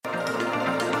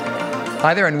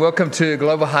Hi there and welcome to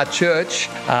Global Heart Church.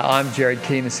 I'm Gerard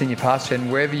Keehan, the Senior Pastor,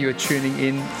 and wherever you are tuning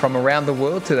in from around the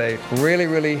world today,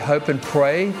 really hope and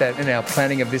pray that in our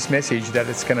planning of this message that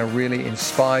it's going to really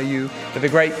inspire you for the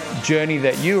great journey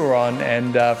that you are on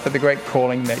and for the great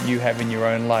calling that you have in your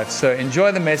own life. So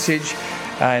enjoy the message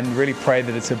and really pray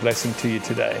that it's a blessing to you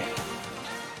today.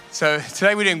 So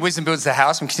today we're doing Wisdom Builds the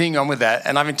House. I'm continuing on with that,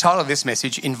 and I've entitled this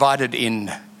message, Invited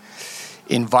In.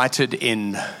 Invited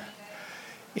In.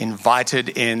 Invited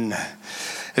in.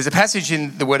 There's a passage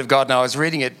in the Word of God, and I was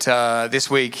reading it this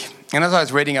week, and as I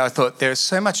was reading, I thought there's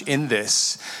so much in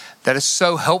this that is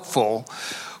so helpful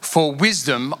for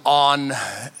wisdom on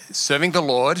serving the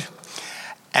Lord,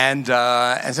 and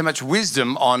so much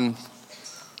wisdom on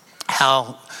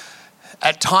how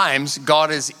at times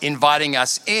God is inviting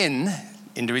us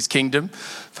into his kingdom.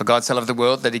 For God so loved the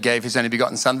world that he gave his only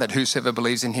begotten Son, that whosoever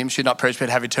believes in him should not perish but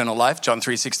have eternal life. John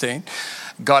 3:16.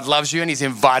 God loves you and he's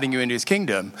inviting you into his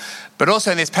kingdom. But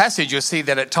also in this passage, you'll see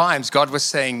that at times God was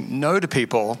saying no to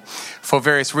people for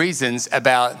various reasons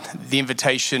about the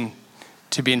invitation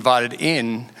to be invited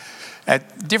in.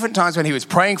 At different times when he was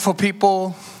praying for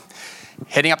people,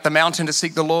 heading up the mountain to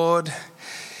seek the Lord,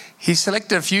 he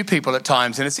selected a few people at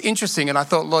times, and it's interesting, and I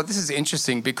thought, Lord, this is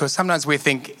interesting because sometimes we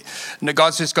think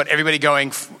God's just got everybody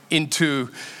going into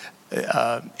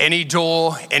any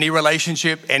door, any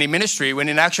relationship, any ministry, when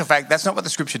in actual fact, that's not what the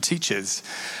scripture teaches.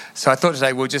 So I thought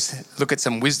today we'll just look at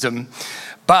some wisdom.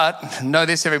 But know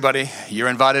this, everybody, you're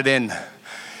invited in.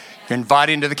 You're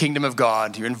invited into the kingdom of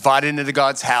God. You're invited into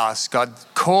God's house. God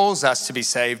calls us to be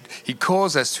saved. He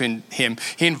calls us to him.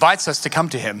 He invites us to come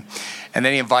to him. And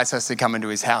then he invites us to come into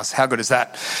his house. How good is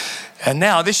that? And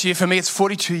now this year for me, it's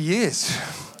 42 years.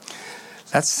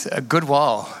 That's a good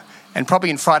while. And probably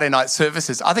in Friday night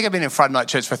services. I think I've been in Friday night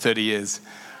church for 30 years.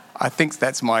 I think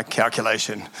that's my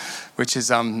calculation, which is,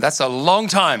 that's a long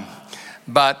time.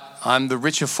 But I'm the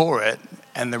richer for it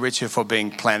and the richer for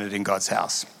being planted in God's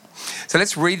house. So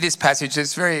let's read this passage.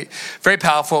 It's very, very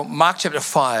powerful. Mark chapter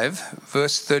 5,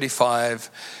 verse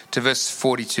 35 to verse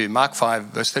 42. Mark 5,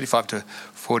 verse 35 to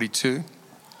 42.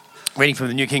 Reading from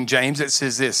the New King James, it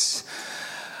says this.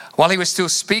 While he was still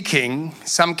speaking,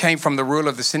 some came from the ruler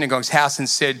of the synagogue's house and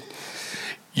said,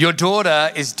 "Your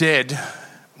daughter is dead.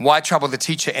 Why trouble the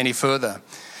teacher any further?"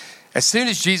 As soon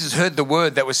as Jesus heard the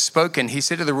word that was spoken, he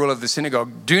said to the ruler of the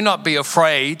synagogue, "Do not be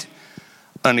afraid,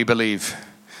 only believe."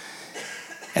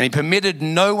 And he permitted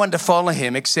no one to follow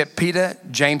him except Peter,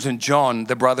 James, and John,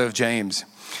 the brother of James.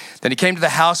 Then he came to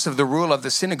the house of the ruler of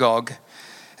the synagogue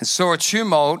and saw a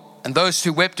tumult and those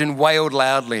who wept and wailed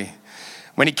loudly.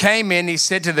 When he came in, he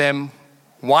said to them,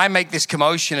 "Why make this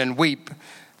commotion and weep?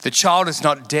 The child is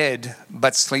not dead,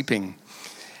 but sleeping."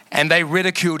 And they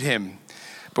ridiculed him.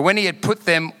 But when he had put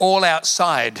them all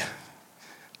outside,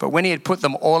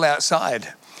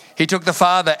 he took the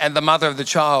father and the mother of the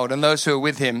child and those who were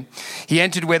with him. He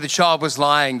entered where the child was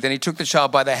lying. Then he took the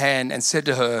child by the hand and said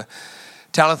to her,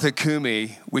 "Talitha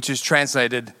cumi," which is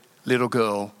translated, "Little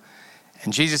girl."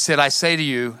 And Jesus said, "I say to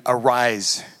you,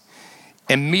 arise."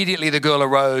 Immediately the girl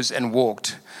arose and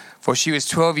walked, for she was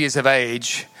 12 years of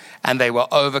age, and they were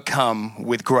overcome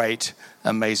with great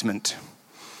amazement.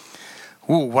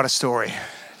 Ooh, what a story.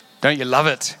 Don't you love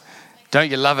it?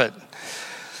 Don't you love it?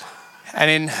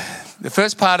 And in the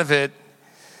first part of it,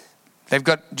 they've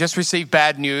just received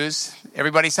bad news.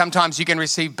 Everybody, sometimes you can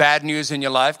receive bad news in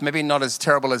your life, maybe not as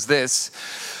terrible as this,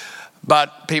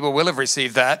 but people will have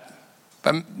received that.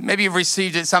 But maybe you've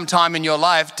received it sometime in your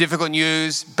life, difficult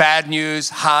news, bad news,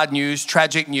 hard news,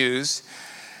 tragic news.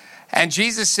 And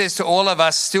Jesus says to all of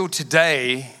us still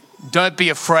today, don't be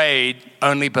afraid,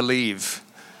 only believe.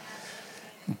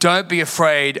 Don't be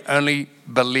afraid, only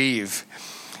believe.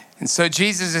 And so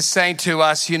Jesus is saying to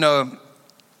us,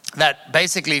 that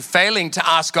basically failing to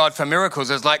ask God for miracles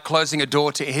is like closing a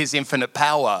door to his infinite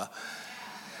power.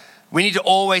 We need to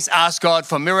always ask God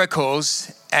for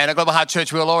miracles. And at Global Heart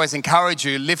Church, we'll always encourage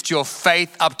you, lift your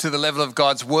faith up to the level of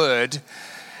God's word.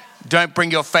 Don't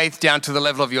bring your faith down to the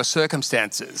level of your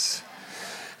circumstances.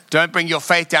 Don't bring your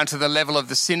faith down to the level of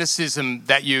the cynicism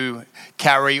that you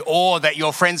carry or that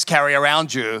your friends carry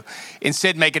around you.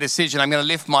 Instead, make a decision. I'm going to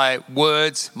lift my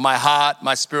words, my heart,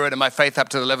 my spirit, and my faith up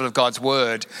to the level of God's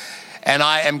word. And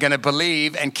I am going to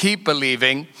believe and keep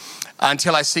believing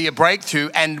until I see a breakthrough.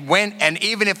 And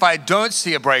even if I don't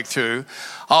see a breakthrough,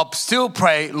 I'll still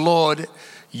pray, Lord,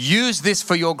 use this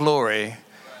for your glory.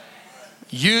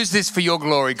 Use this for your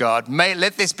glory, God.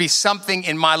 Let this be something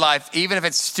in my life, even if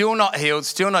it's still not healed,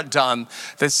 still not done,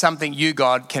 there's something you,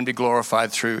 God, can be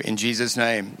glorified through in Jesus'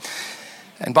 name.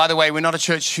 And by the way, we're not a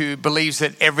church who believes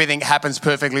that everything happens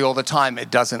perfectly all the time.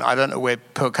 It doesn't. I don't know where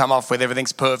people come off with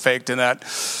everything's perfect and that.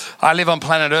 I live on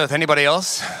planet Earth. Anybody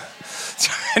else?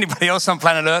 Anybody else on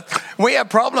planet Earth? We have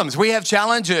problems. We have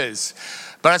challenges.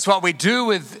 But it's what we do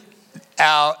with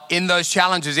in those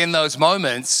challenges, in those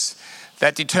moments,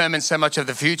 that determines so much of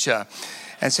the future.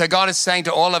 And so God is saying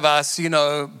to all of us,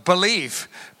 believe,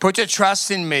 put your trust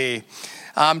in me.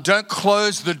 Don't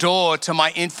close the door to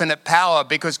my infinite power,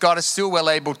 because God is still well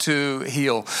able to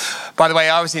heal. By the way,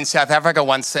 I was in South Africa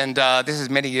once, and this is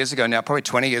many years ago now, probably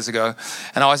 20 years ago.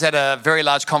 And I was at a very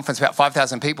large conference, about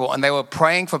 5,000 people, and they were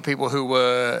praying for people who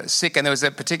were sick. And there was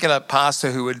a particular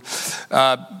pastor who would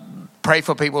pray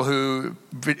for people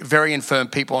very infirm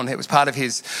people, and it was part of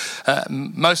his,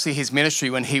 mostly his ministry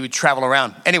when he would travel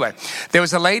around. Anyway, there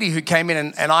was a lady who came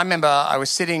in, and I remember I was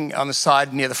sitting on the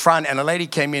side near the front, and a lady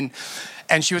came in,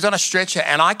 and she was on a stretcher,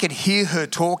 and I could hear her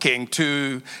talking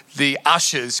to the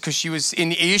ushers, because she was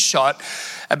in earshot,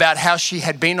 about how she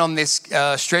had been on this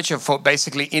stretcher for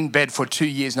basically in bed for 2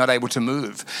 years, not able to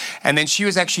move. And then she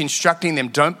was actually instructing them,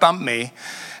 don't bump me.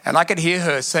 And I could hear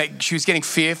her say, she was getting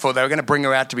fearful. They were going to bring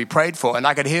her out to be prayed for. And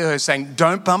I could hear her saying,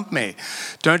 don't bump me.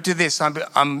 Don't do this.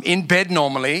 I'm in bed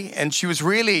normally. And she was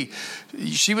worried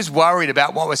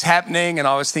about what was happening. And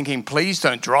I was thinking, please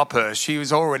don't drop her. She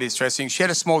was already stressing. She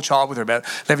had a small child with her, about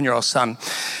 11-year-old son.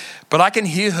 But I can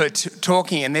hear her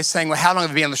talking, and they're saying, well, how long have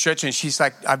you been on the stretcher? And she's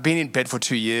like, I've been in bed for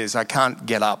 2 years. I can't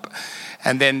get up.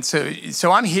 And then,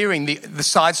 so I'm hearing the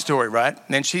side story, right?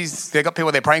 And then they've got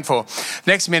people they're praying for.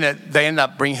 Next minute, they end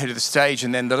up bringing her to the stage.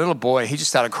 And then the little boy, he just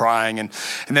started crying. And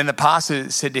then the pastor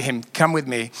said to him, come with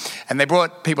me. And they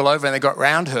brought people over, and they got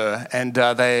round her. And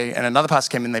another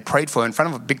pastor came in, they prayed for her in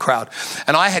front of a big crowd.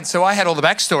 And I had all the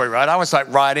backstory, right? I was like,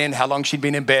 right in, how long she'd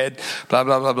been in bed, blah,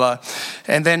 blah, blah, blah.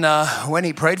 And then when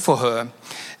he prayed for her,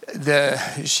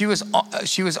 she was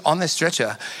on the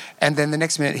stretcher. And then the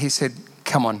next minute he said,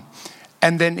 come on.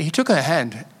 And then he took her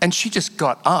hand, and she just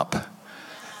got up.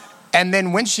 And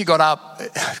then when she got up,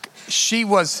 she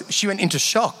went into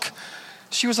shock.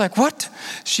 She was like, what?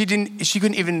 She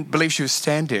couldn't even believe she was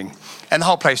standing. And the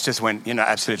whole place just went,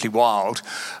 absolutely wild.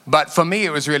 But for me,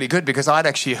 it was really good, because I'd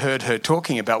actually heard her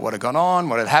talking about what had gone on,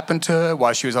 what had happened to her,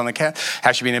 why she was on the couch,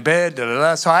 how she'd been in bed, da, da,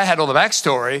 da. So I had all the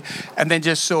backstory, and then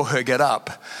just saw her get up.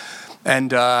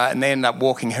 And they ended up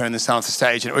walking her in the sun off the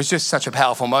stage. And it was just such a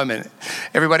powerful moment.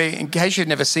 Everybody, in case you've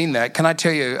never seen that, can I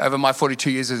tell you, over my 42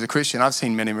 years as a Christian, I've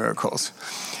seen many miracles.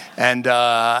 And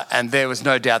there was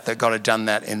no doubt that God had done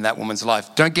that in that woman's life.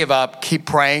 Don't give up. Keep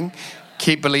praying.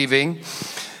 Keep believing.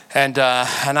 And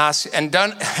ask. And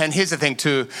here's the thing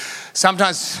too.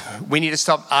 Sometimes we need to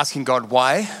stop asking God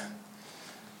why.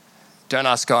 Don't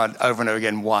ask God over and over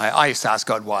again why. I used to ask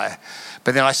God why.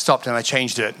 But then I stopped and I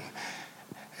changed it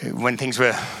when things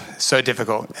were so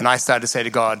difficult. And I started to say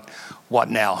to God, what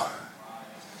now?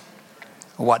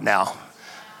 What now?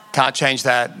 Can't change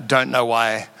that. Don't know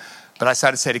why. But I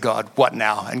started to say to God, what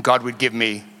now? And God would give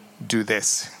me, do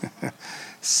this.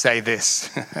 Say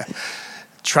this.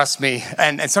 Trust me.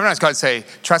 And sometimes God would say,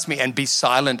 trust me and be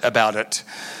silent about it.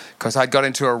 Because I got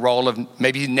into a role of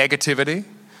maybe negativity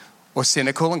or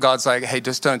cynical. And God's like, hey,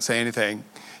 just don't say anything.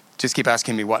 Just keep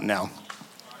asking me, what now?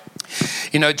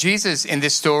 Jesus in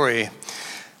this story,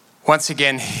 once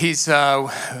again, he's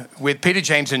with Peter,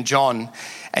 James, and John.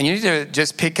 And you need to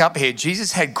just pick up here.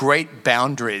 Jesus had great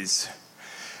boundaries.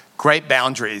 Great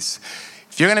boundaries.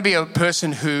 If you're going to be a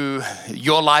person who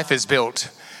your life is built,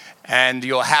 and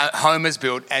your home is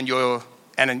built, and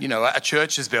a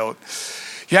church is built,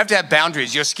 you have to have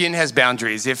boundaries. Your skin has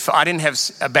boundaries. If I didn't have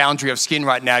a boundary of skin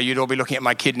right now, you'd all be looking at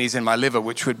my kidneys and my liver,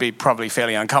 which would be probably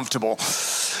fairly uncomfortable.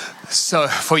 So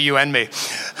for you and me.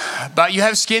 But you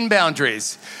have skin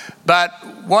boundaries. But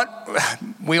what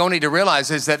we all need to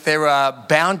realize is that there are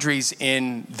boundaries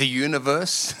in the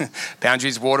universe,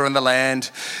 boundaries, water and the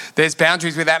land. There's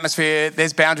boundaries with atmosphere.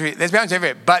 There's boundaries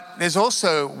everywhere. But there's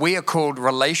also, we are called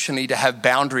relationally to have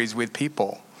boundaries with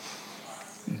people.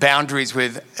 Boundaries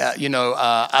with,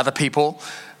 other people,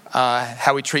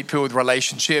 how we treat people with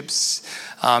relationships,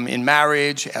 in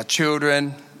marriage, our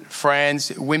children,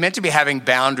 friends. We're meant to be having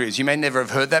boundaries. You may never have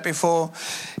heard that before.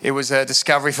 It was a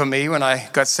discovery for me when I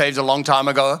got saved a long time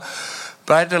ago.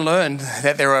 But I had to learn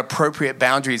that there are appropriate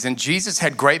boundaries. And Jesus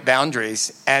had great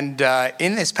boundaries. And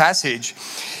in this passage,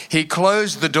 he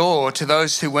closed the door to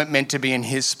those who weren't meant to be in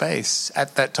his space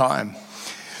at that time.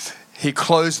 He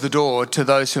closed the door to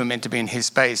those who were meant to be in his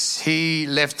space. He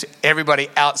left everybody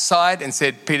outside and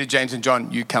said, Peter, James, and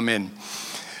John, you come in.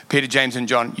 Peter, James, and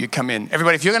John, you come in.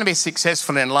 Everybody, if you're going to be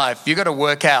successful in life, you've got to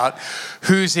work out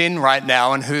who's in right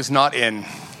now and who's not in.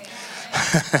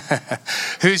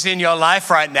 who's in your life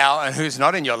right now and who's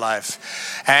not in your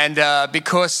life. And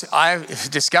because I've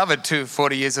discovered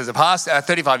 35 years as a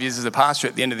pastor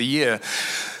at the end of the year,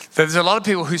 there's a lot of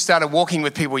people who started walking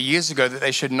with people years ago that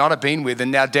they should not have been with,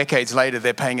 and now decades later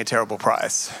they're paying a terrible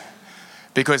price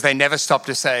because they never stopped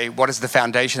to say, what is the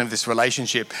foundation of this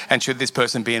relationship, and should this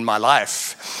person be in my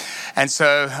life? And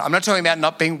so I'm not talking about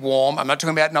not being warm. I'm not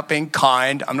talking about not being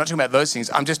kind. I'm not talking about those things.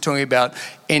 I'm just talking about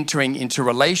entering into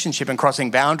relationship and crossing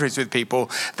boundaries with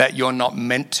people that you're not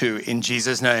meant to, in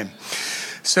Jesus' name.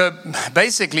 So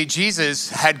basically,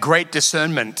 Jesus had great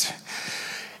discernment.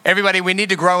 Everybody, we need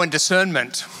to grow in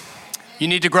discernment. You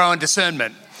need to grow in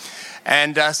discernment.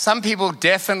 And some people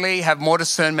definitely have more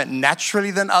discernment naturally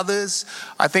than others.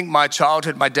 I think my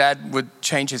childhood, my dad would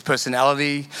change his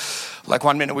personality. Like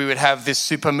one minute we would have this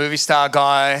super movie star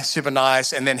guy, super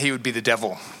nice, and then he would be the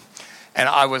devil. And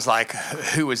I was like,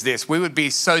 who is this? We would be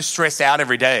so stressed out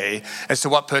every day as to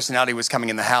what personality was coming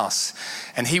in the house.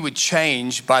 And he would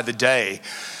change by the day.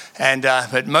 And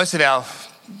but most of our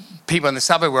people in the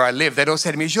suburb where I live, they'd all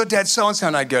say to me, is your dad so-and-so?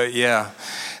 And I'd go, yeah.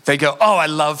 They'd go, oh, I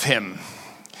love him.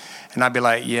 And I'd be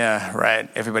like, yeah, right,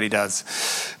 everybody does.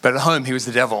 But at home, he was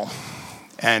the devil.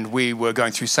 And we were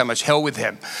going through so much hell with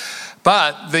him.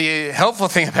 But the helpful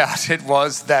thing about it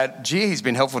was that, he's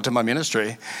been helpful to my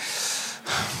ministry.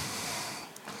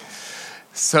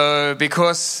 So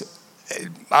because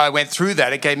I went through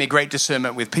that, it gave me great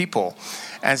discernment with people.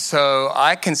 And so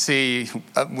I can see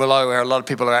where a lot of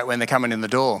people are at when they're coming in the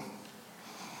door.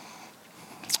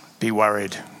 Be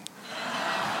worried.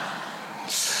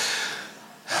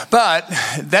 But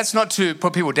that's not to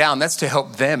put people down, that's to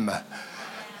help them.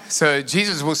 So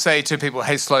Jesus will say to people,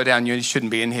 hey, slow down, you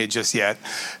shouldn't be in here just yet.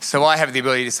 So I have the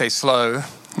ability to say slow.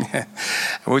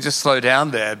 We'll just slow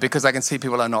down there because I can see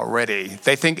people are not ready.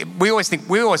 We always think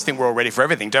we're all ready for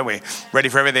everything, don't we? Ready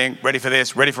for everything, ready for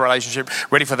this, ready for a relationship,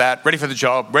 ready for that, ready for the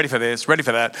job, ready for this, ready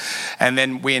for that. And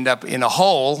then we end up in a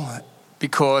hole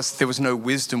because there was no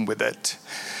wisdom with it.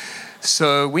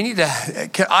 So we need to,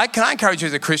 can I encourage you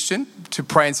as a Christian to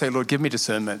pray and say, Lord, give me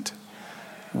discernment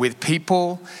with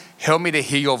people. Help me to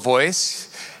hear your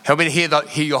voice. Help me to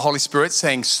hear your Holy Spirit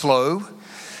saying slow,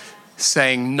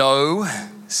 saying no,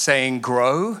 saying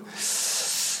grow.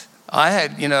 I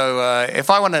had, if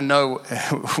I want to know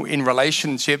in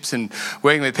relationships and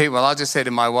working with people, I'll just say to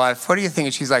my wife, what do you think?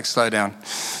 And she's like, slow down.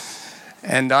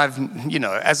 And I've,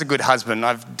 as a good husband,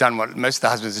 I've done what most of the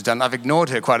husbands have done. I've ignored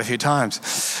her quite a few times.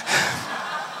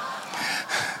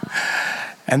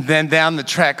 And then down the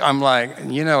track, I'm like,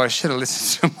 I should have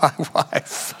listened to my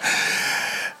wife.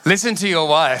 Listen to your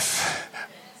wife,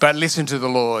 but listen to the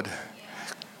Lord.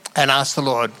 And ask the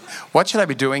Lord, what should I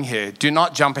be doing here? Do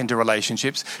not jump into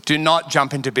relationships. Do not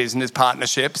jump into business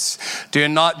partnerships. Do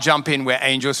not jump in where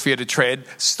angels fear to tread.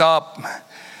 Stop,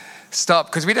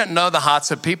 because we don't know the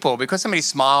hearts of people. Because somebody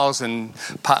smiles and...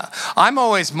 I'm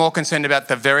always more concerned about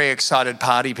the very excited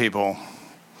party people.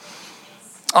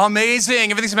 Oh,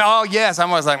 amazing. Everything's about, oh, yes. I'm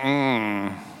always like, And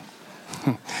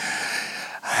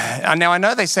now I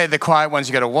know they say the quiet ones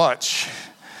you got to watch.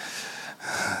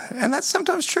 And that's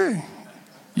sometimes true.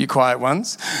 You quiet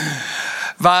ones.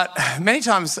 But many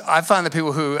times I find the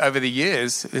people who, over the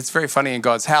years, it's very funny in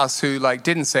God's house, who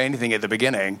didn't say anything at the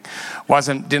beginning,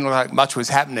 didn't look like much was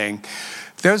happening.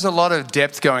 There's a lot of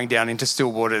depth going down into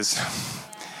still waters.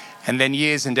 And then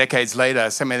years and decades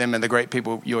later, some of them are the great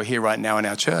people you're here right now in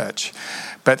our church.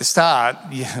 But at the start,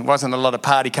 it wasn't a lot of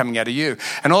party coming out of you.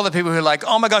 And all the people who are like,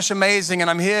 oh my gosh, amazing, and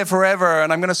I'm here forever,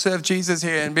 and I'm going to serve Jesus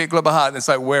here and be a global heart. And it's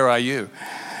like, where are you?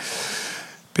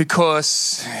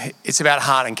 Because it's about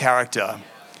heart and character.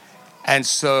 And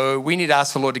so we need to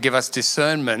ask the Lord to give us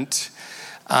discernment.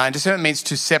 And discernment means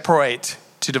to separate,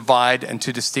 to divide, and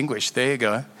to distinguish. There you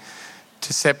go.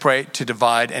 To separate, to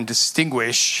divide, and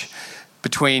distinguish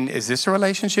between, is this a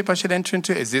relationship I should enter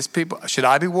into? Is this people? Should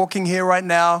I be walking here right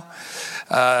now?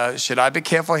 Should I be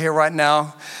careful here right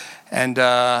now? And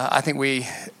I think we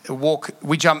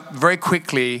jump very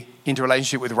quickly into a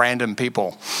relationship with random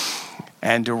people.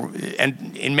 And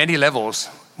in many levels,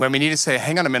 when we need to say,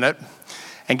 hang on a minute,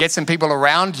 and get some people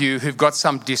around you who've got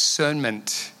some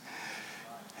discernment.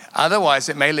 Otherwise,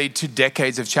 it may lead to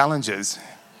decades of challenges.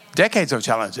 Decades of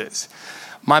challenges.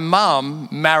 My mum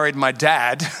married my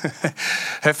dad.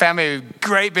 Her family,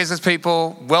 great business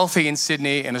people, wealthy in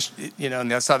Sydney, on the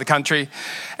other side of the country.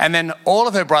 And then all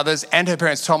of her brothers and her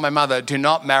parents told my mother, do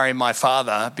not marry my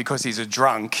father because he's a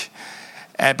drunk.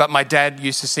 But my dad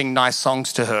used to sing nice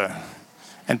songs to her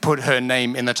and put her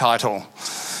name in the title.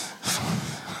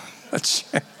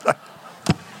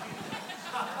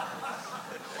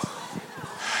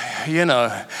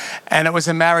 And it was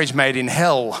a marriage made in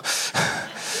hell.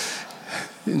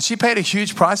 And she paid a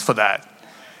huge price for that.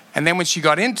 And then when she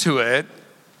got into it,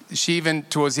 she even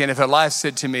towards the end of her life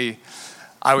said to me,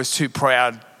 I was too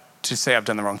proud to say I've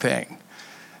done the wrong thing.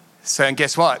 So, and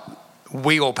guess what?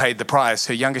 We all paid the price.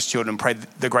 Her youngest children paid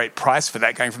the great price for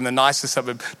that, going from the nicest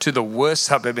suburb to the worst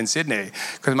suburb in Sydney,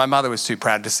 because my mother was too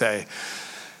proud to say,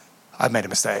 I've made a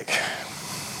mistake.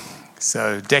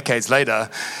 So decades later,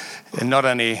 and not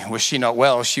only was she not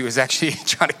well, she was actually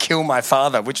trying to kill my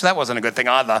father, which that wasn't a good thing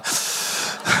either.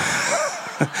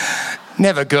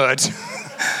 Never good.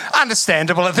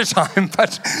 Understandable at the time,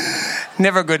 but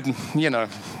never good, you know.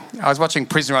 I was watching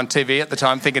Prisoner on TV at the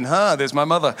time thinking, there's my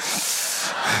mother.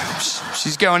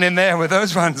 She's going in there with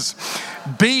those ones.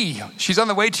 B, she's on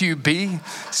the way to you, B.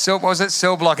 Cell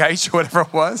block H or whatever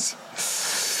it was.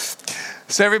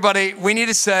 So everybody, we need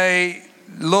to say,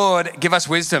 Lord, give us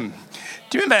wisdom.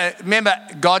 Do you remember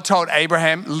God told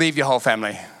Abraham, leave your whole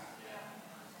family?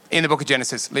 In the book of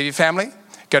Genesis, leave your family,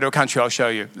 go to a country I'll show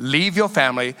you. Leave your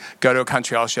family, go to a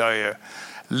country I'll show you.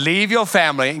 Leave your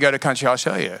family and go to a country I'll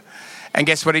show you. And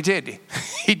guess what he did?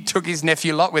 He took his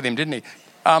nephew Lot with him, didn't he?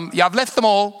 Yeah, I've left them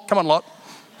all. Come on, Lot.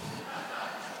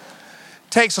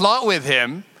 Takes Lot with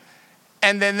him,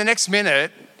 and then the next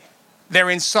minute, they're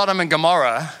in Sodom and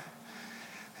Gomorrah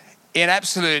in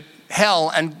absolute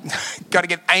hell and got to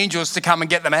get angels to come and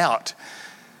get them out.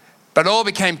 But all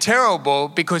became terrible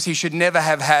because he should never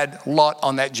have had Lot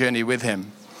on that journey with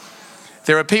him.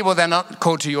 There are people that are not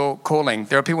called to your calling.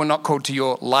 There are people not called to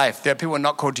your life. There are people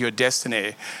not called to your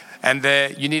destiny. And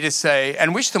you need to say,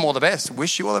 and wish them all the best.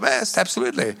 Wish you all the best,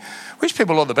 absolutely. Wish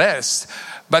people all the best.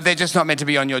 But they're just not meant to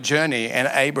be on your journey. And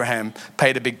Abraham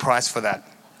paid a big price for that.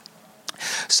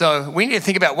 So we need to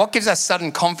think about what gives us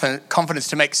sudden confidence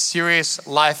to make serious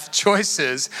life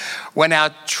choices when our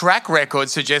track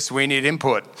record suggests we need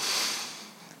input.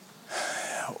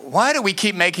 Why do we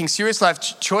keep making serious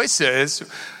life choices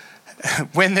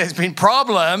when there's been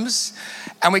problems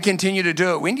and we continue to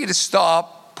do it? We need to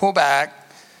stop, pull back,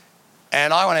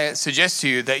 and I want to suggest to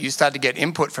you that you start to get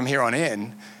input from here on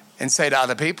in and say to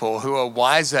other people who are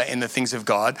wiser in the things of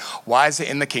God, wiser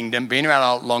in the kingdom, been around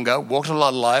a lot longer, walked a lot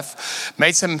of life,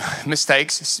 made some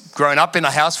mistakes, grown up in a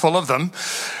house full of them,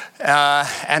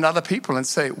 and other people, and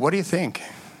say, what do you think?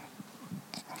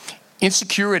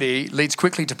 Insecurity leads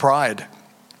quickly to pride.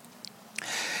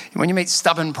 When you meet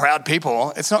stubborn, proud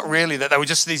people, it's not really that they were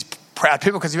just these proud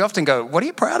people, because you often go, what are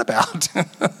you proud about?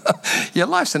 Your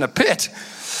life's in a pit.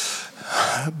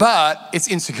 But it's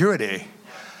insecurity.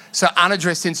 So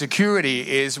unaddressed insecurity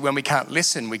is when we can't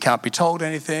listen, we can't be told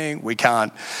anything, we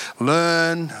can't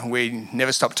learn, we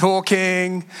never stop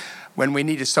talking. When we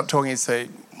need to stop talking and say,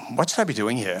 what should I be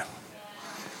doing here?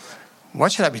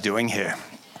 What should I be doing here?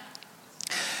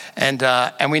 And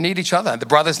we need each other. The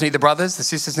brothers need the brothers, the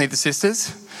sisters need the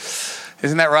sisters.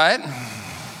 Isn't that right?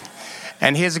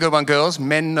 And here's a good one, girls.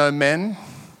 Men know men.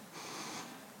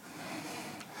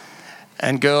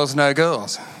 And girls know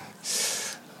girls.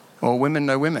 Or women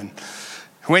know women.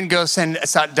 When girls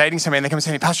start dating somebody and they come and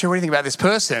say to me, Pastor, what do you think about this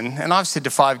person? And I've said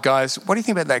to 5 guys, what do you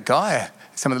think about that guy?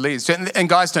 Some of the leaders. And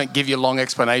guys don't give you long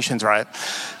explanations, right?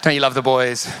 Don't you love the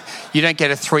boys? You don't get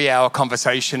a 3-hour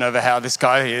conversation over how this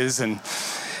guy is. And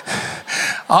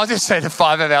I'll just say to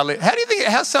 5 of our leaders,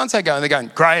 how's so-and-so going? They're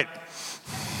going, great.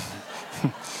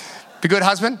 Be good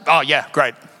husband? Oh, yeah,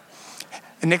 great.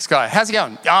 And next guy, how's he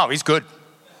going? Oh, he's good.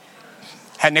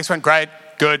 Next one, great,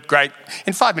 good, great.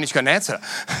 In 5 minutes, you've got an answer.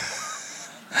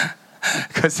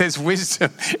 Because there's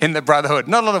wisdom in the brotherhood.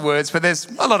 Not a lot of words, but there's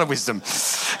a lot of wisdom.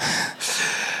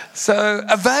 So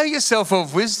avail yourself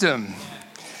of wisdom.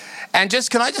 And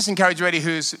can I just encourage anybody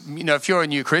who's, if you're a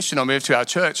new Christian or moved to our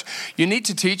church, you need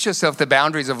to teach yourself the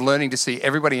boundaries of learning to see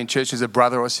everybody in church as a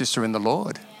brother or sister in the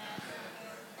Lord.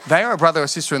 They are a brother or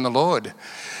sister in the Lord.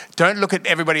 Don't look at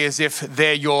everybody as if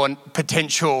they're your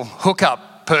potential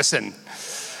hookup person.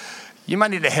 You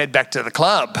might need to head back to the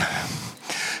club.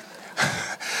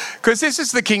 Because this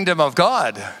is the kingdom of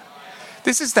God.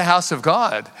 This is the house of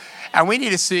God. And we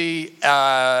need to see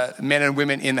men and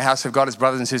women in the house of God as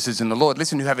brothers and sisters in the Lord.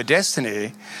 Listen, who have a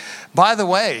destiny, by the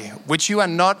way, which you are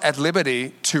not at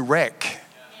liberty to wreck.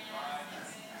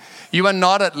 You are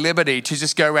not at liberty to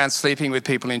just go around sleeping with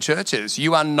people in churches.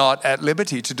 You are not at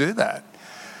liberty to do that.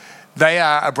 They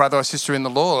are a brother or sister in the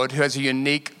Lord who has a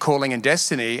unique calling and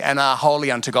destiny and are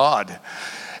holy unto God.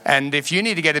 And if you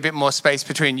need to get a bit more space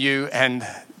between you and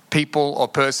people or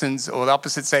persons or the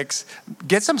opposite sex,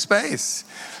 get some space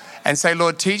and say,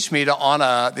 Lord, teach me to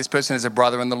honor this person as a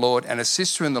brother in the Lord and a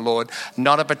sister in the Lord,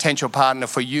 not a potential partner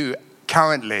for you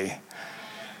currently.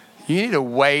 You need to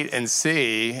wait and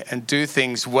see and do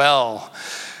things well.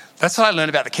 That's what I learned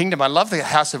about the kingdom. I love the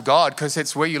house of God because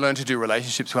it's where you learn to do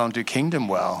relationships well and do kingdom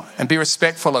well and be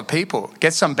respectful of people.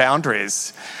 Get some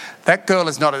boundaries. That girl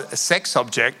is not a sex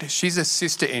object. She's a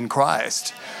sister in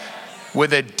Christ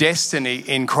with a destiny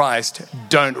in Christ.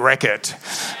 Don't wreck it.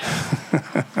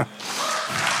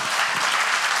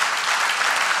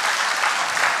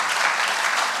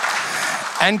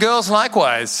 And girls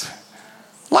likewise.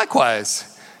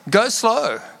 Likewise. Go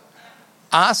slow.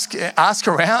 Ask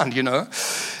around, you know.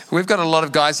 We've got a lot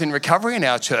of guys in recovery in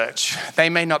our church. They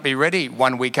may not be ready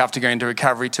 1 week after going into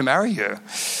recovery to marry you.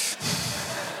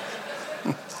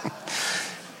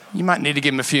 You might need to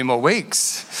give them a few more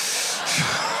weeks.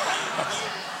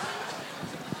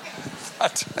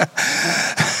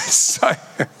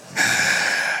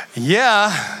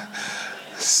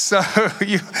 So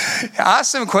you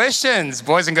ask some questions,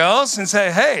 boys and girls, and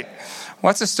say, hey,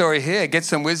 what's the story here? Get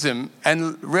some wisdom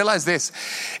and realize this.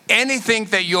 Anything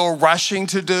that you're rushing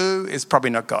to do is probably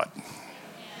not God.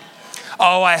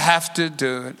 Oh, I have to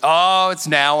do it. Oh, it's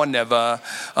now or never.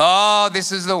 Oh,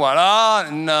 this is the one. Oh,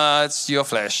 no, it's your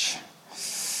flesh.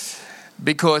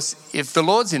 Because if the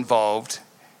Lord's involved,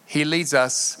 he leads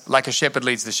us like a shepherd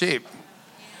leads the sheep.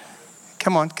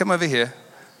 Come on, come over here.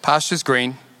 Pasture's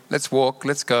green. Let's walk.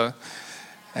 Let's go.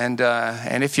 And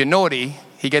if you're naughty,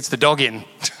 he gets the dog in.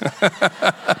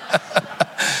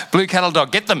 Blue cattle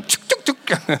dog, get them.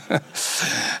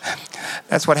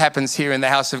 That's what happens here in the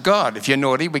house of God. If you're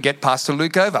naughty, we get Pastor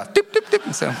Luke over. Dip, dip,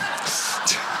 dip. So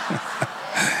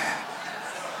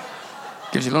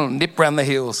gives you a little nip round the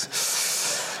heels.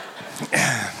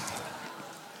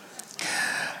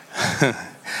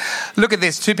 Look at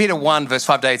this. 2 Peter 1 verse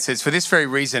 5 to 8 says, for this very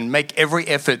reason, make every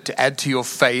effort to add to your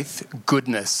faith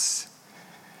goodness.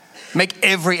 Make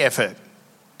every effort.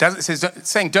 It's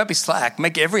saying don't be slack.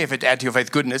 Make every effort to add to your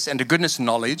faith goodness, and to goodness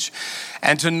knowledge,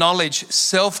 and to knowledge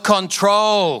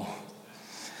self-control.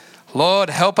 Lord,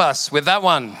 help us with that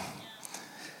one.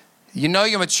 You know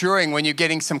you're maturing when you're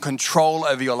getting some control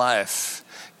over your life,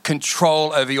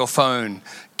 control over your phone,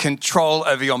 control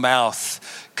over your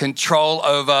mouth, control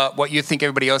over what you think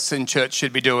everybody else in church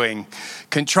should be doing,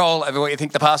 control over what you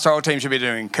think the pastoral team should be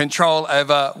doing, control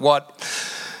over what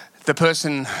the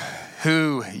person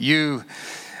who you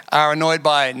are annoyed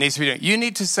by needs to be doing. You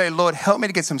need to say, Lord, help me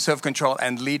to get some self-control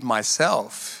and lead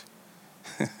myself.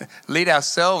 Lead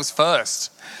ourselves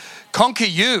first. Conquer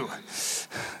you.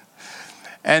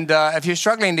 And if you're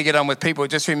struggling to get on with people,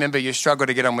 just remember you struggle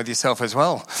to get on with yourself as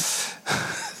well.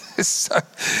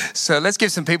 So let's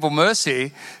give some people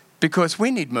mercy because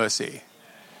we need mercy.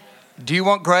 Do you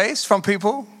want grace from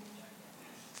people?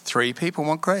 3 people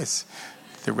want grace.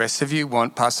 The rest of you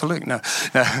want Pastor Luke. No.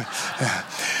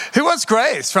 Who wants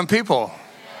grace from people?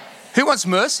 Who wants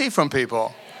mercy from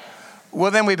people?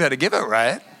 Well, then we better give it,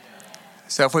 right?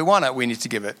 So if we want it, we need to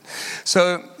give it.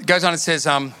 So it goes on and says,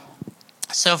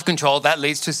 self-control, that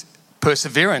leads to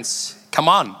perseverance. Come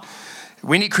on.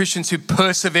 We need Christians who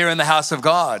persevere in the house of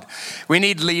God. We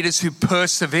need leaders who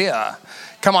persevere.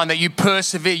 Come on, that you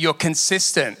persevere, you're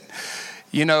consistent.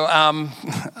 You know,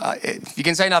 you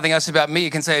can say nothing else about me.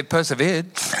 You can say I persevered.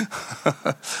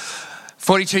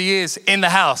 42 years in the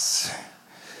house.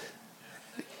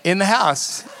 In the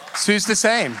house. Sue's the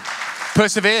same.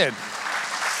 Persevered.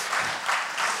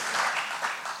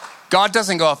 God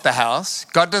doesn't go off the house.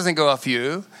 God doesn't go off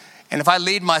you. And if I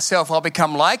lead myself, I'll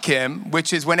become like him,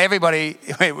 which is when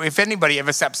if anybody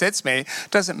ever upsets me,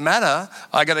 doesn't matter.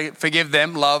 I got to forgive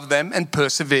them, love them, and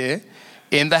persevere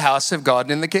in the house of God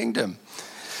and in the kingdom.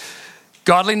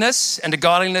 Godliness, and to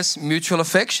godliness, mutual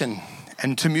affection.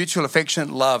 And to mutual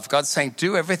affection, love. God's saying,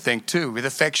 do everything too with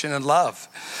affection and love.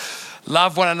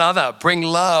 Love one another. Bring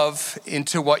love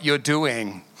into what you're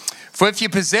doing. For if you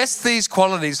possess these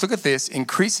qualities, look at this,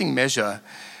 increasing measure,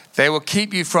 they will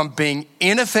keep you from being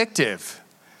ineffective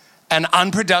and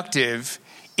unproductive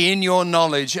in your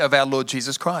knowledge of our Lord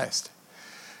Jesus Christ.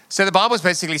 So the Bible is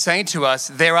basically saying to us,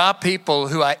 there are people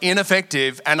who are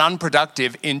ineffective and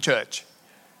unproductive in church.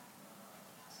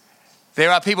 There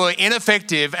are people who are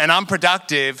ineffective and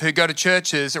unproductive who go to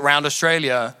churches around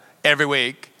Australia every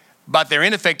week, but they're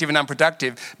ineffective and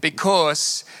unproductive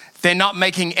because they're not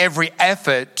making every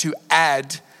effort to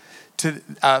add to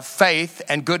faith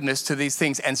and goodness to these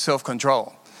things and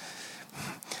self-control.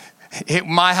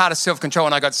 My heart of self-control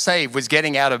when I got saved was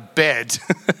getting out of bed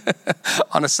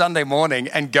on a Sunday morning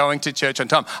and going to church on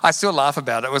time. I still laugh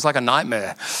about it. It was like a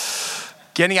nightmare.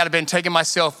 Getting out of bed and taking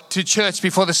myself to church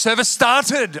before the service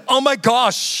started. Oh my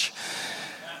gosh.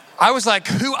 I was like,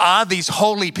 who are these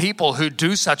holy people who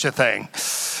do such a thing?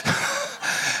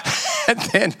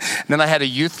 and then I had a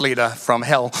youth leader from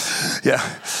hell. Yeah.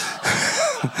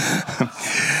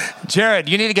 Jared,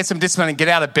 you need to get some discipline and get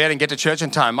out of bed and get to church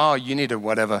in time. Oh, you need to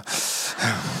whatever.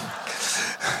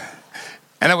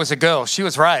 And it was a girl. She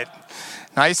was right.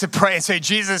 And I used to pray and say,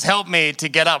 Jesus, help me to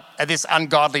get up at this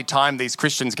ungodly time these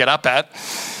Christians get up at.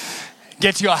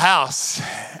 Get to your house.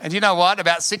 And you know what?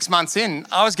 About 6 months in,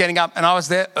 I was getting up and I was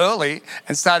there early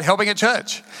and started helping at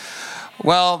church.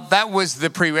 Well, that was the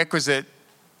prerequisite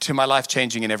to my life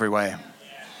changing in every way.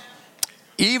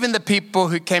 Even the people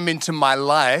who came into my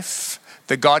life,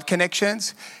 the God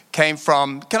connections, came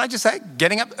from, can I just say,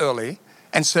 getting up early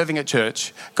and serving at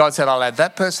church. God said, I'll add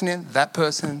that person in, that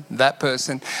person, that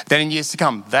person. Then in years to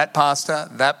come, that pastor,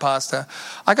 that pastor.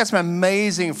 I got some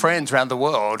amazing friends around the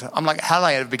world. I'm like, how did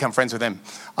I ever become friends with them?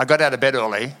 I got out of bed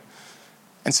early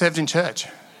and served in church.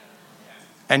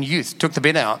 And youth, took the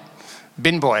bin out.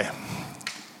 Bin boy.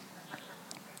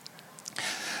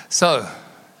 So,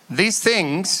 these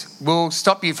things will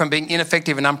stop you from being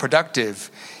ineffective and unproductive.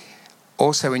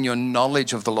 Also in your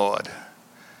knowledge of the Lord.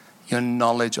 Your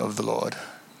knowledge of the Lord.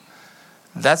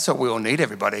 That's what we all need,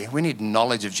 everybody. We need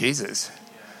knowledge of Jesus.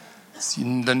 It's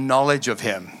the knowledge of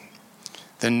him.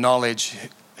 The knowledge,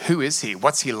 who is he?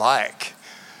 What's he like?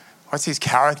 What's his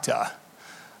character?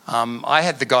 I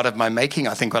had the God of my making,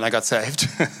 I think, when I got saved.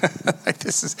 Like,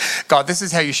 this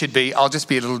is how you should be. I'll just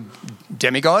be a little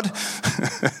demigod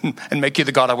and make you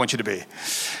the God I want you to be.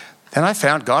 Then I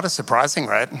found God is surprising,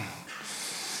 right?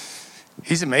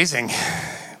 He's amazing,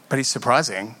 but he's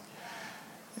surprising.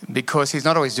 Because he's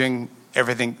not always doing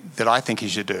everything that I think he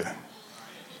should do.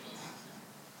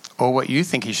 Or what you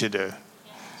think he should do.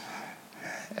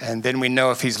 And then we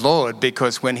know if he's Lord,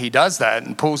 because when he does that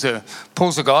and pulls a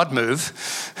God move,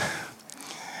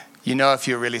 you know if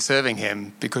you're really serving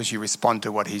him because you respond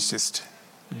to what he's just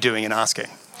doing and asking.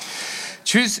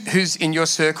 Choose who's in your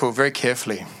circle very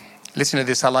carefully. Listen to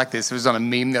this, I like this. It was on a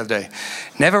meme the other day.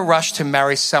 Never rush to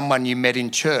marry someone you met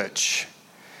in church.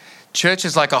 Church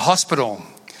is like a hospital.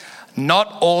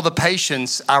 Not all the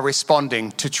patients are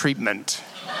responding to treatment.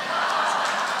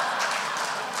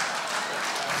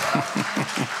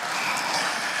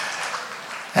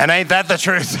 And ain't that the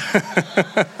truth?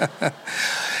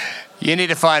 You need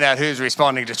to find out who's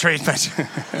responding to treatment.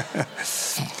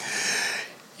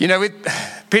 You know, with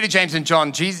Peter, James, and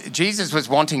John, Jesus was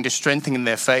wanting to strengthen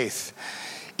their faith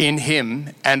in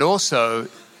him, and also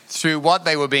through what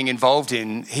they were being involved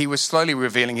in, he was slowly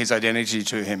revealing his identity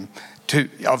to him,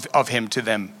 of him to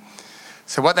them.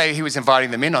 So what he was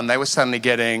inviting them in on, they were suddenly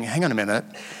getting, hang on a minute,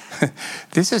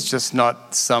 this is just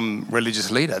not some religious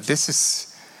leader. This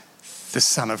is the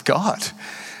Son of God.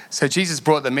 So Jesus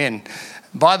brought them in.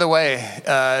 By the way,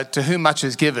 to whom much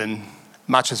is given,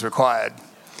 much is required.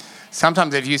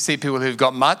 Sometimes if you see people who've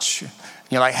got much,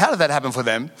 you're like, how did that happen for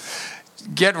them?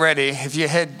 Get ready. If you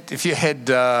head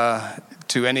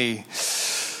to any,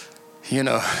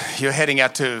 you're heading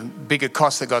out to bigger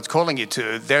costs that God's calling you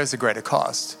to, there's a greater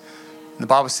cost. And the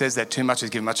Bible says that too much is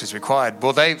given, much is required.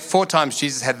 Well, 4 times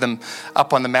Jesus had them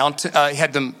up on the mountain. He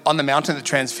had them on the mountain of the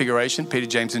Transfiguration, Peter,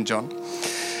 James, and John.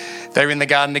 They were in the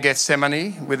Garden of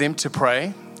Gethsemane with him to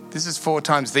pray. This is 4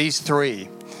 times, these 3.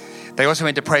 They also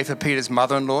went to pray for Peter's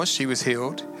mother-in-law. She was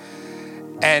healed.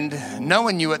 And no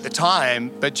one knew at the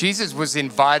time, but Jesus was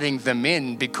inviting them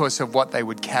in because of what they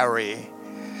would carry.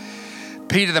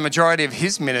 Peter, the majority of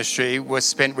his ministry was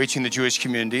spent reaching the Jewish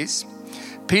communities.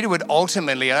 Peter would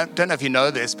ultimately, I don't know if you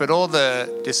know this, but all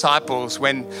the disciples,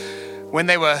 when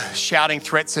they were shouting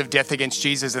threats of death against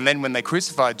Jesus, and then when they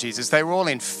crucified Jesus, they were all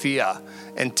in fear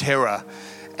and terror.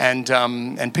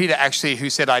 And Peter actually, who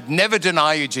said, I'd never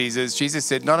deny you, Jesus. Jesus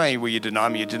said, not only will you deny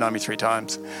me 3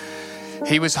 times.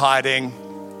 He was hiding.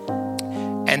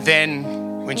 And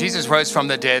then when Jesus rose from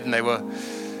the dead and they were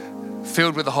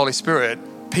filled with the Holy Spirit,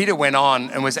 Peter went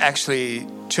on and was actually,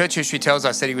 church history tells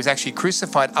us that he was actually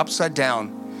crucified upside down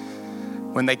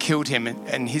when they killed him.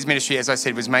 And his ministry, as I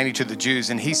said, was mainly to the Jews.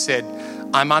 And he said,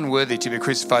 I'm unworthy to be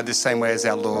crucified the same way as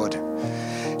our Lord.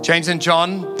 James and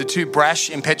John, the 2 brash,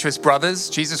 impetuous brothers,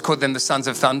 Jesus called them the sons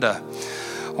of thunder.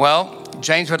 Well,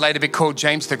 James would later be called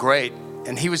James the Great.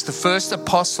 And he was the first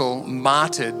apostle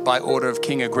martyred by order of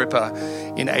King Agrippa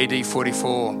in AD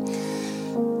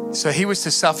 44. So he was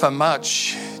to suffer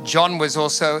much. John was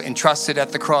also entrusted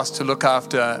at the cross to look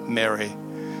after Mary,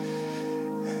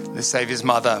 the Savior's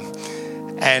mother.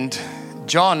 And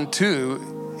John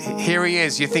too, here he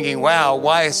is. You're thinking, wow,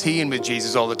 why is he in with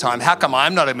Jesus all the time? How come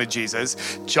I'm not in with Jesus?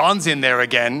 John's in there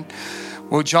again.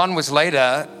 Well, John was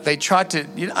later, they tried to, I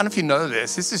don't know if you know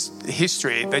this is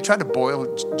history. They tried to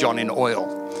boil John in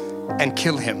oil and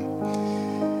kill him.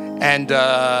 And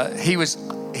he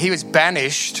was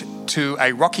banished to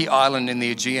a rocky island in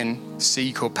the Aegean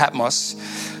Sea called Patmos,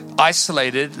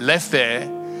 isolated, left there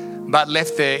but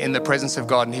left there in the presence of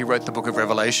God, and he wrote the book of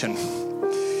Revelation.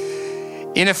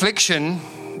 In affliction,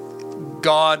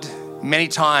 God many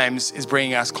times is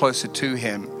bringing us closer to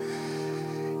him.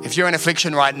 If you're in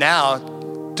affliction right now,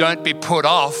 don't be put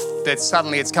off that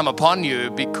suddenly it's come upon you,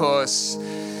 because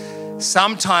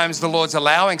sometimes the Lord's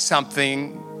allowing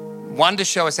something, one, to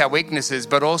show us our weaknesses,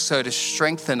 but also to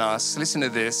strengthen us. Listen to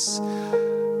this,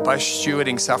 by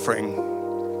stewarding suffering.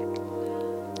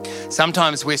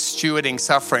 Sometimes we're stewarding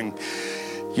suffering.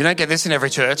 You don't get this in every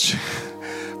church,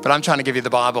 but I'm trying to give you the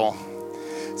Bible.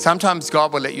 Sometimes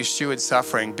God will let you steward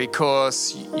suffering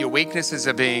because your weaknesses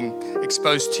are being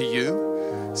exposed to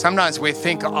you. Sometimes we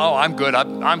think, oh, I'm good.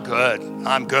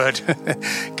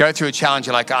 Go through a challenge,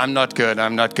 you're like, I'm not good.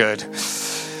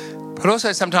 But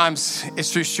also sometimes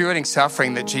it's through stewarding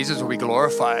suffering that Jesus will be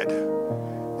glorified.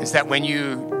 It's that when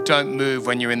you don't move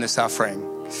when you're in the suffering.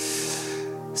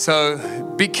 So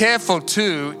be careful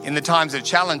too in the times of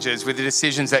challenges with the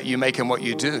decisions that you make and what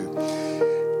you do.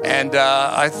 And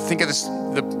I think of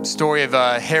the story of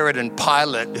Herod and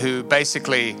Pilate, who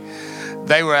basically,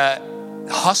 they were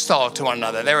hostile to one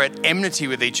another. They were at enmity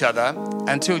with each other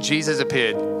until Jesus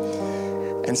appeared.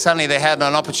 And suddenly they had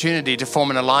an opportunity to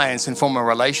form an alliance and form a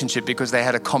relationship because they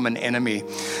had a common enemy.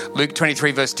 Luke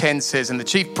 23 verse 10 says, and the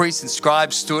chief priests and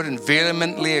scribes stood and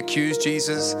vehemently accused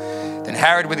Jesus. Then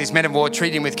Herod with his men of war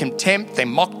treated him with contempt. They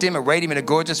mocked him, arrayed him in a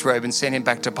gorgeous robe, and sent him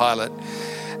back to Pilate.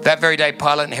 That very day,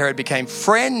 Pilate and Herod became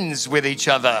friends with each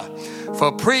other,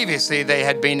 for previously they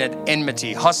had been at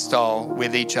enmity, hostile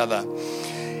with each other.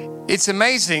 It's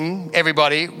amazing,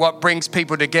 everybody, what brings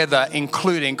people together,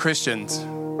 including Christians.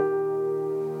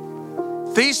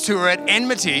 These two are at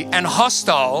enmity and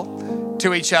hostile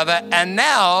to each other, and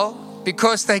now,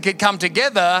 because they could come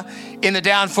together in the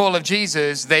downfall of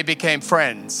Jesus, they became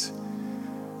friends.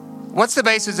 What's the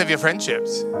basis of your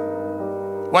friendships?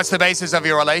 What's the basis of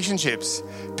your relationships?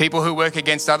 People who work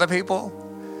against other people?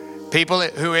 People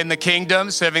who are in the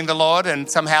kingdom serving the Lord and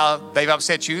somehow they've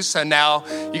upset you, so now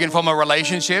you can form a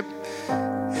relationship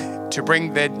to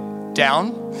bring them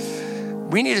down?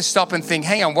 We need to stop and think,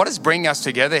 hang on, what is bringing us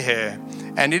together here?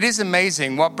 And it is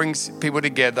amazing what brings people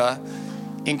together,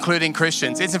 including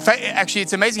Christians. Actually,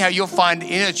 it's amazing how you'll find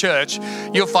in a church,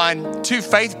 you'll find two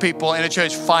faith people in a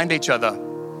church find each other.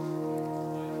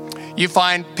 You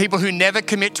find people who never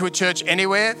commit to a church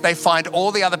anywhere. They find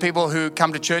all the other people who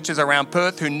come to churches around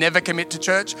Perth who never commit to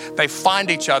church. They find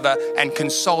each other and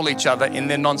console each other in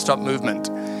their non-stop movement.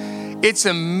 It's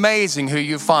amazing who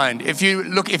you find. If you're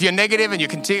negative and you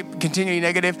continue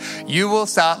negative, you will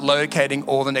start locating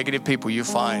all the negative people you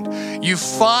find. You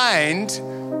find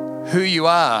who you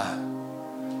are,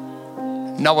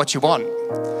 not what you want.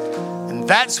 And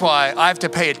that's why I have to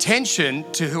pay attention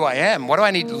to who I am. What do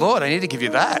I need? Lord, I need to give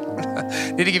you that.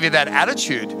 I need to give you that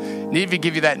attitude. I need to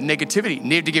give you that negativity. I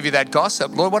need to give you that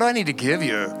gossip. Lord, what do I need to give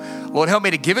you? Lord, help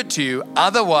me to give it to you.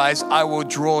 Otherwise, I will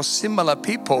draw similar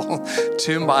people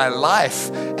to my life.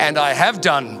 And I have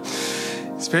done,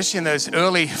 especially in those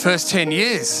early first 10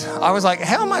 years. I was like,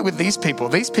 how am I with these people?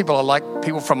 These people are like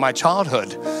people from my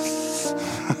childhood.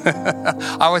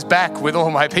 I was back with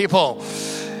all my people.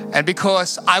 And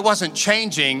because I wasn't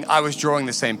changing, I was drawing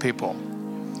the same people.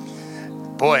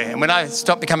 Boy, and when I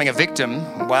stopped becoming a victim,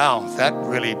 wow, that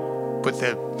really put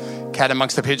the cat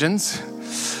amongst the pigeons.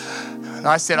 And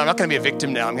I said, I'm not going to be a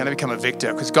victim now. I'm going to become a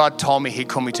victor, because God told me He'd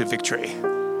call me to victory.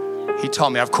 He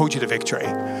told me, I've called you to victory.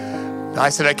 And I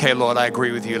said, okay, Lord, I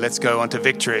agree with you. Let's go on to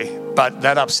victory. But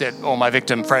that upset all my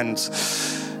victim friends,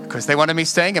 because they wanted me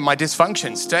staying in my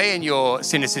dysfunction. Stay in your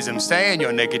cynicism, stay in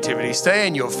your negativity, stay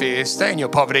in your fear, stay in your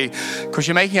poverty, because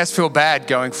you're making us feel bad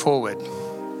going forward.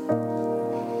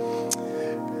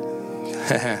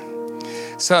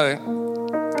 So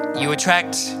you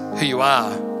attract who you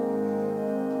are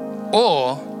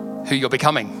or who you're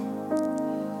becoming.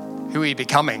 Who are you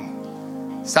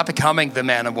becoming? Start becoming the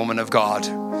man and woman of God.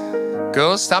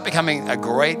 Girls, start becoming a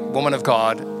great woman of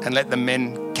God and let the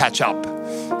men catch up.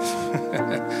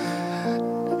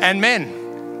 And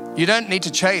men, you don't need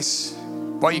to chase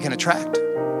what you can attract.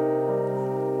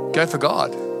 Go for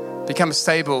God. Become a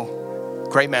stable,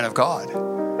 great man of God,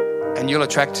 and you'll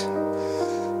attract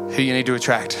who you need to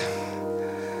attract.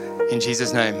 In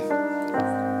Jesus' name.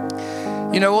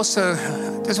 You know, also,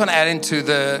 just want to add into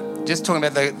just talking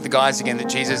about the guys again that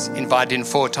Jesus invited in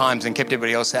 4 times and kept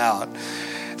everybody else out.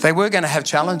 They were going to have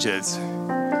challenges.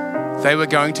 They were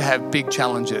going to have big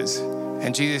challenges.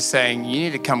 And Jesus is saying, you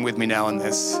need to come with me now on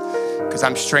this, because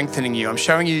I'm strengthening you. I'm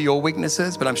showing you your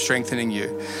weaknesses, but I'm strengthening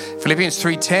you. Philippians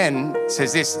 3:10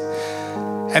 says this,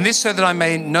 and this so that I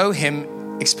may know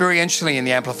him experientially in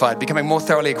the Amplified, becoming more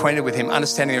thoroughly acquainted with him,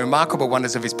 understanding the remarkable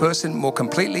wonders of his person more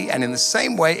completely, and in the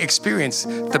same way experience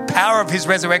the power of his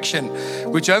resurrection,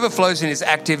 which overflows and is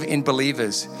active in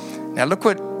believers. Now look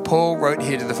what Paul wrote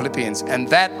here to the Philippians, and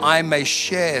that I may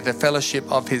share the fellowship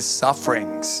of his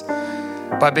sufferings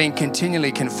by being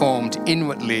continually conformed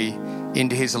inwardly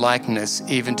into his likeness,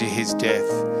 even to his death,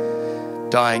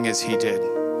 dying as he did.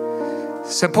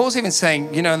 So Paul's even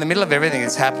saying, in the middle of everything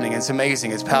that's happening, it's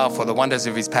amazing, it's powerful, the wonders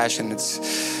of his passion.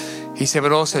 He said,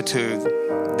 but also too,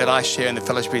 that I share in the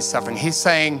fellowship of his suffering. He's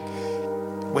saying,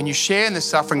 when you share in the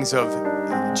sufferings of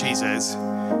Jesus,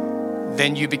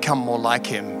 then you become more like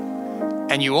him.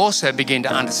 And you also begin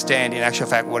to understand, in actual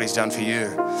fact, what he's done for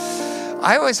you.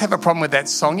 I always have a problem with that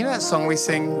song. You know that song we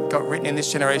sing, got written in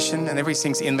this generation, and everybody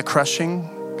sings In the Crushing?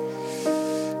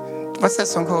 What's that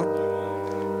song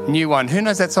called? New One. Who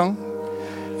knows that song?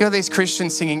 You know these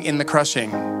Christians singing In the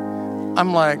Crushing.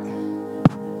 I'm like,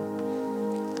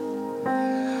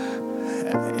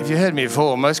 if you heard me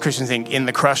before, most Christians think In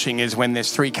the Crushing is when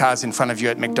there's 3 cars in front of you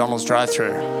at McDonald's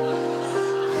drive-thru.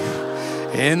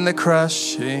 In the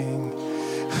crushing.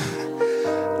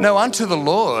 No, unto the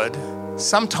Lord,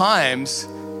 sometimes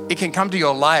it can come to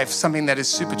your life something that is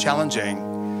super challenging.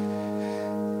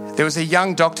 There was a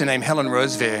young doctor named Helen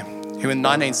Roseveare who in the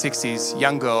 1960s,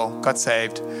 young girl, got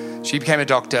saved. She became a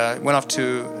doctor, went off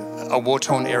to a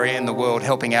war-torn area in the world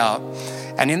helping out.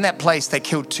 And in that place, they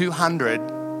killed 200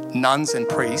 nuns and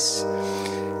priests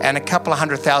and a couple of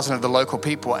 100,000 of the local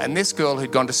people. And this girl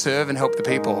who'd gone to serve and help the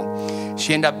people,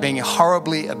 she ended up being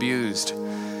horribly abused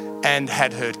and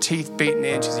had her teeth beaten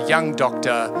in. She's a young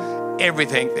doctor.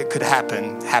 Everything that could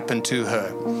happen happened to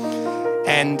her.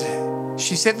 And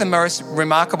she said the most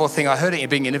remarkable thing, I heard it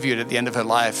being interviewed at the end of her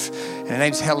life, and her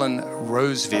name's Helen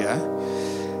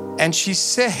Roseveare. And she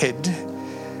said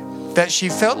that she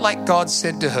felt like God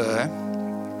said to her,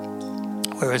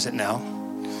 where is it now?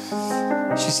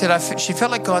 She said, she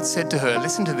felt like God said to her,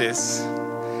 listen to this,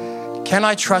 can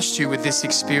I trust you with this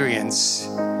experience,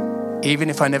 even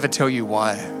if I never tell you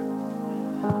why?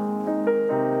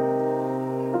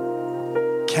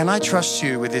 Can I trust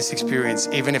you with this experience,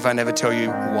 even if I never tell you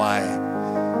why?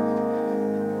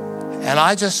 And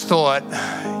I just thought,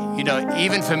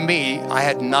 even for me, I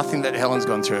had nothing that Helen's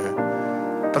gone through.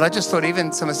 But I just thought,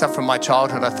 even some of the stuff from my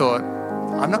childhood, I thought,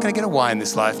 I'm not going to get a why in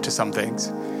this life to some things.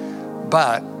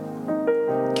 But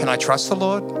can I trust the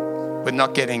Lord with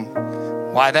not getting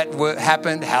why that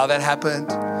happened, how that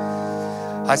happened?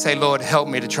 I say, Lord, help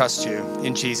me to trust you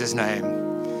in Jesus' name.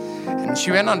 And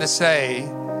she went on to say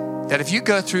that if you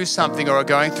go through something or are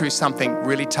going through something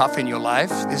really tough in your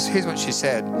life, here's what she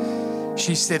said.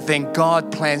 She said, then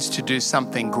God plans to do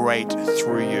something great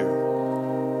through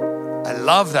you. I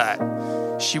love that.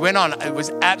 She went on, it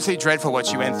was absolutely dreadful what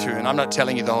she went through, and I'm not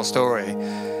telling you the whole story,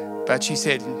 but she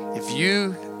said, if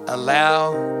you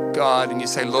allow God and you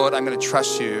say, Lord, I'm going to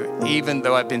trust you, even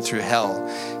though I've been through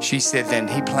hell, she said, then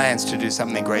he plans to do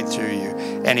something great through you.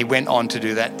 And he went on to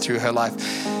do that through her life.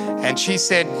 And she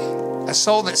said, a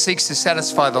soul that seeks to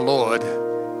satisfy the Lord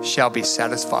shall be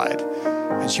satisfied.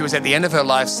 And she was at the end of her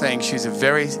life saying she's a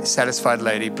very satisfied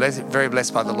lady, very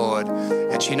blessed by the Lord,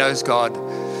 and she knows God.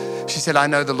 She said, I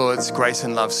know the Lord's grace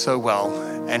and love so well,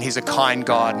 and he's a kind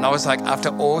God. And I was like, after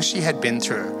all she had been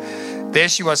through, there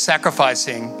she was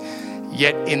sacrificing,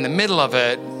 yet in the middle of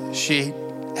it, she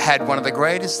had one of the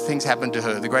greatest things happen to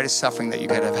her, the greatest suffering that you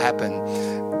could have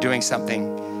happen, doing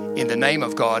something in the name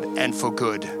of God and for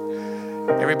good.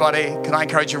 Everybody, can I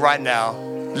encourage you right now,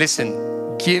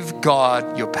 listen, give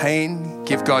God your pain,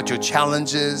 give God your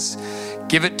challenges,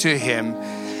 give it to him.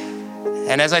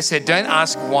 And as I said, don't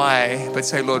ask why, but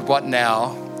say, Lord, what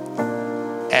now?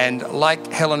 And like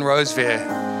Helen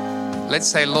Roseveare, let's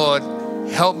say, Lord,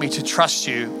 help me to trust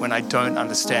you when I don't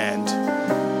understand.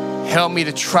 Help me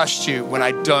to trust you when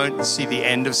I don't see the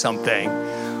end of something.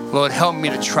 Lord, help me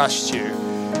to trust you.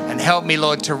 And help me,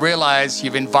 Lord, to realize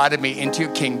you've invited me into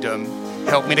your kingdom.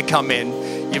 Help me to come in.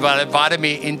 You've invited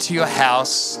me into your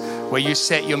house where you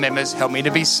set your members. Help me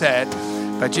to be set.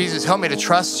 But Jesus, help me to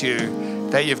trust you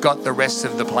that you've got the rest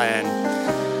of the plan.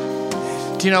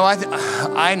 Do you know,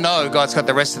 I know God's got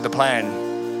the rest of the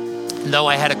plan. Though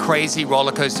I had a crazy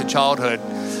roller coaster childhood,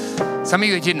 some of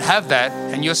you didn't have that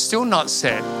and you're still not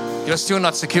set. You're still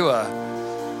not secure.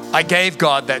 I gave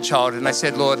God that childhood and I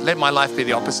said, Lord, let my life be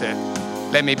the opposite.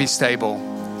 Let me be stable.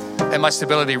 Let my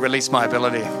stability release my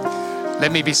ability.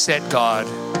 Let me be set, God.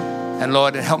 And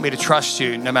Lord, help me to trust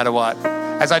you no matter what.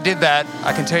 As I did that,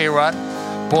 I can tell you what,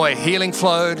 boy, healing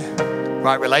flowed,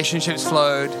 right relationships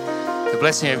flowed, the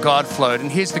blessing of God flowed.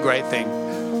 And here's the great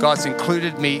thing. God's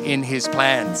included me in his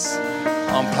plans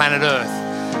on planet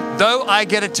Earth. Though I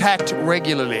get attacked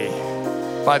regularly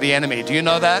by the enemy, do you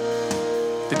know that?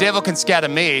 The devil can scatter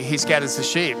me, he scatters the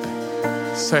sheep.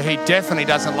 So he definitely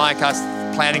doesn't like us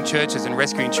planting churches and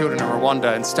rescuing children in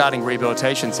Rwanda and starting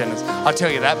rehabilitation centers. I'll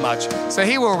tell you that much. So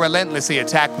he will relentlessly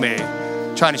attack me,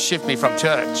 trying to shift me from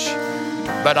church.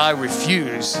 But I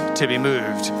refuse to be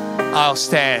moved. I'll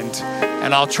stand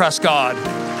and I'll trust God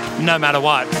no matter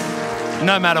what.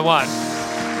 No matter what.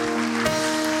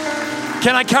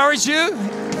 Can I encourage you?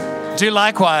 Do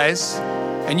likewise.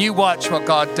 And you watch what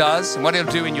God does and what He'll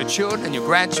do in your children and your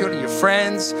grandchildren, your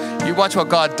friends. You watch what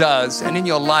God does and in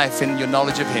your life and your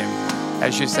knowledge of Him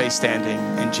as you stay standing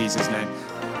in Jesus' name.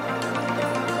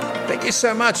 Thank you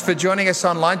so much for joining us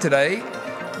online today.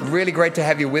 Really great to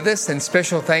have you with us, and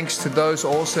special thanks to those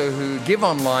also who give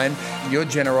online. Your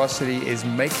generosity is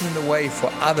making the way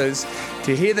for others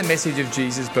to hear the message of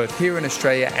Jesus both here in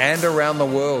Australia and around the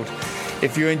world.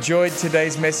 If you enjoyed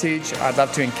today's message, I'd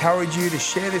love to encourage you to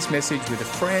share this message with a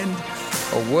friend,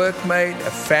 a workmate, a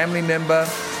family member,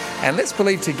 and let's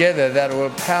believe together that it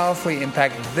will powerfully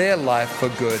impact their life for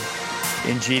good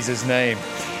in Jesus' name.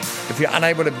 If you're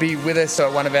unable to be with us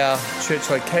at one of our church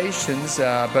locations,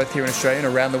 both here in Australia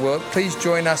and around the world, please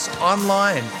join us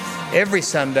online every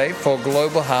Sunday for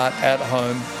Global Heart at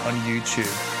Home on YouTube.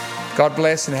 God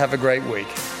bless and have a great week.